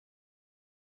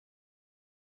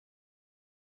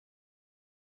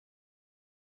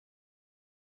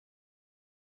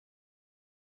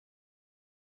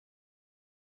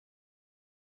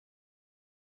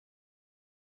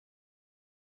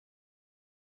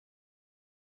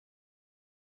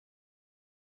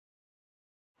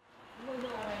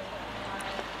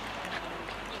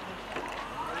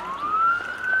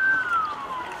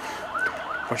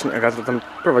Właśnie Agata tam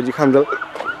prowadzi handel.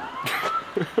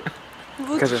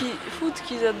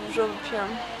 Wódki za dużo wypiłam.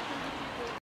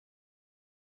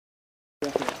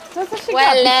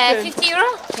 Well, 50 euro?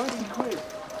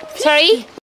 Sorry?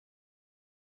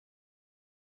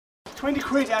 20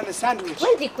 quid and a sandwich.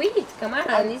 20 quid? Come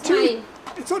on, it's fine.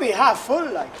 It's only half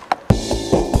full, like.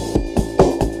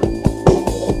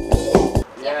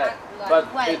 Yeah,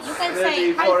 but well, it's you can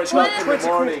nearly say 4 o'clock in the 20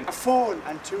 morning. quid, a phone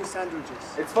and 2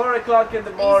 sandwiches. It's 4 o'clock in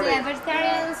the morning. It's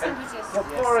vegetarian sandwiches.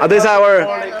 Yes. This hour,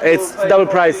 it's double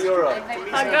price.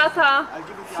 Agata! I'll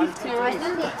give you the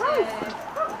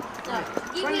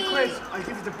 20 quid. I'll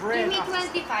give you the bread. Give me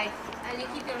 25 and you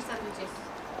keep your sandwiches.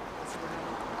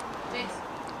 Yes.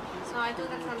 So I do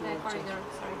that from the corridor,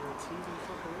 sorry.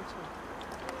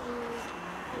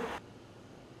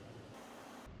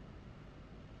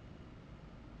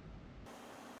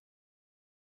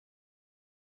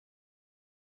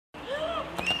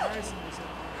 Where's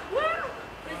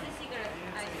the cigarette?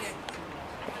 Here.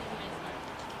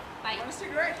 Bye. Want a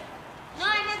cigarette? No, I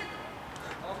never.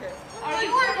 Okay. Or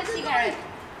you want a cigarette?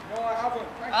 No, I haven't.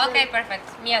 Okay, perfect.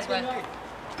 Me as well.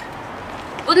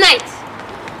 Good night.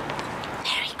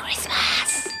 Merry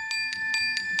Christmas.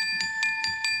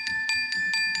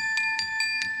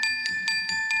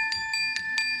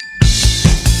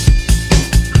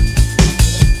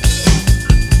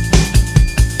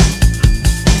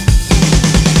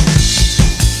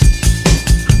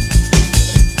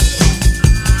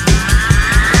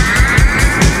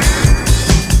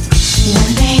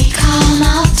 When they come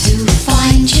out to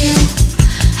find you,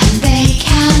 and they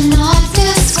cannot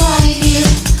describe you,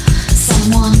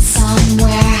 someone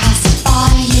somewhere has to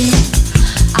buy you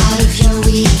out of your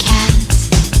weekend.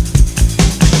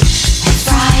 And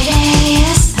Friday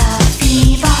is the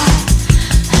fever,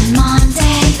 and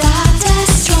Monday the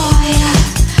destroyer.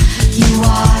 You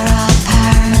are a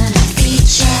permanent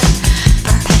feature,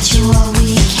 perpetual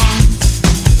weekend.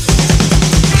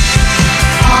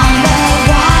 On the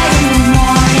ride in the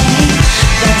morning,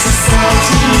 there's a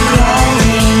salty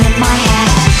growing in my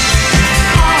head,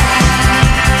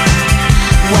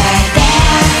 where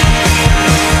there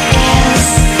is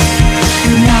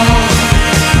no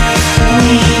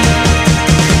weekend.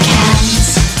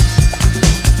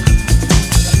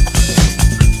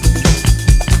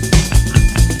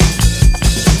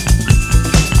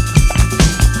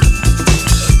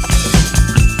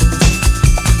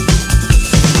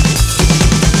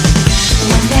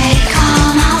 When they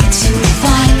come out to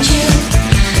find you,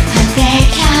 and they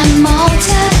can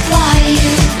multiply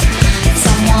you,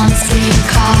 someone's been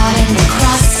caught in the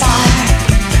crossfire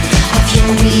of your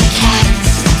weekend.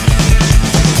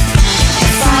 And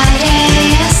Friday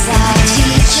is the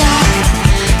teacher,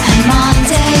 and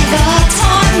Monday the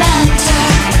tormentor.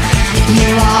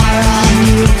 You are a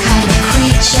new kind of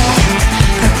creature,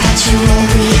 perpetual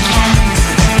weekend.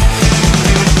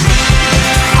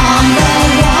 On the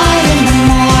ride in the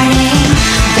morning,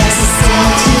 there's a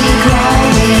salty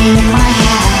growing in my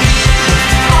head,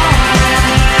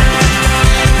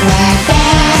 where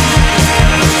there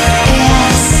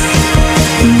is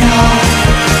no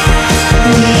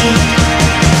weekend.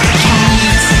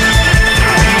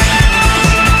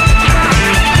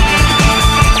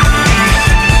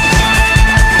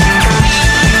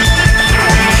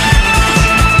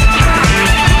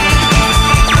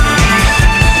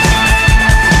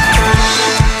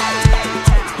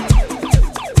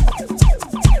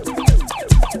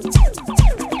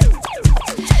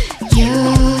 You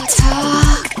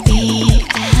talk the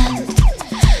end.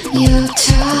 You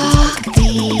talk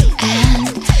the end.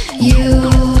 You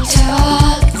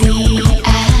talk the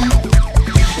end.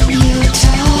 You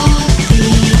talk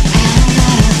the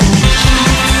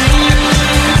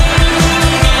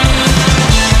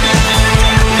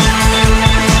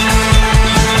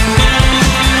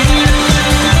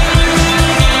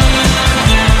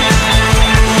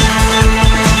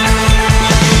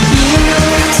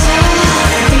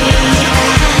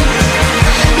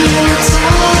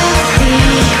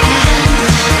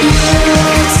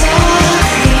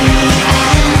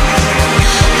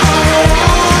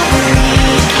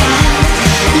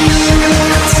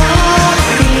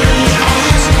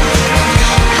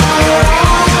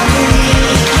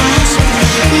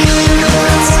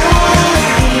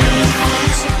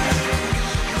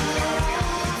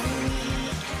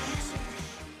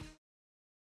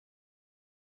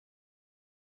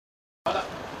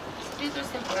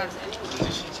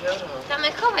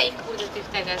Tomek, chowaj ich kurde tych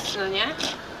teges, no nie?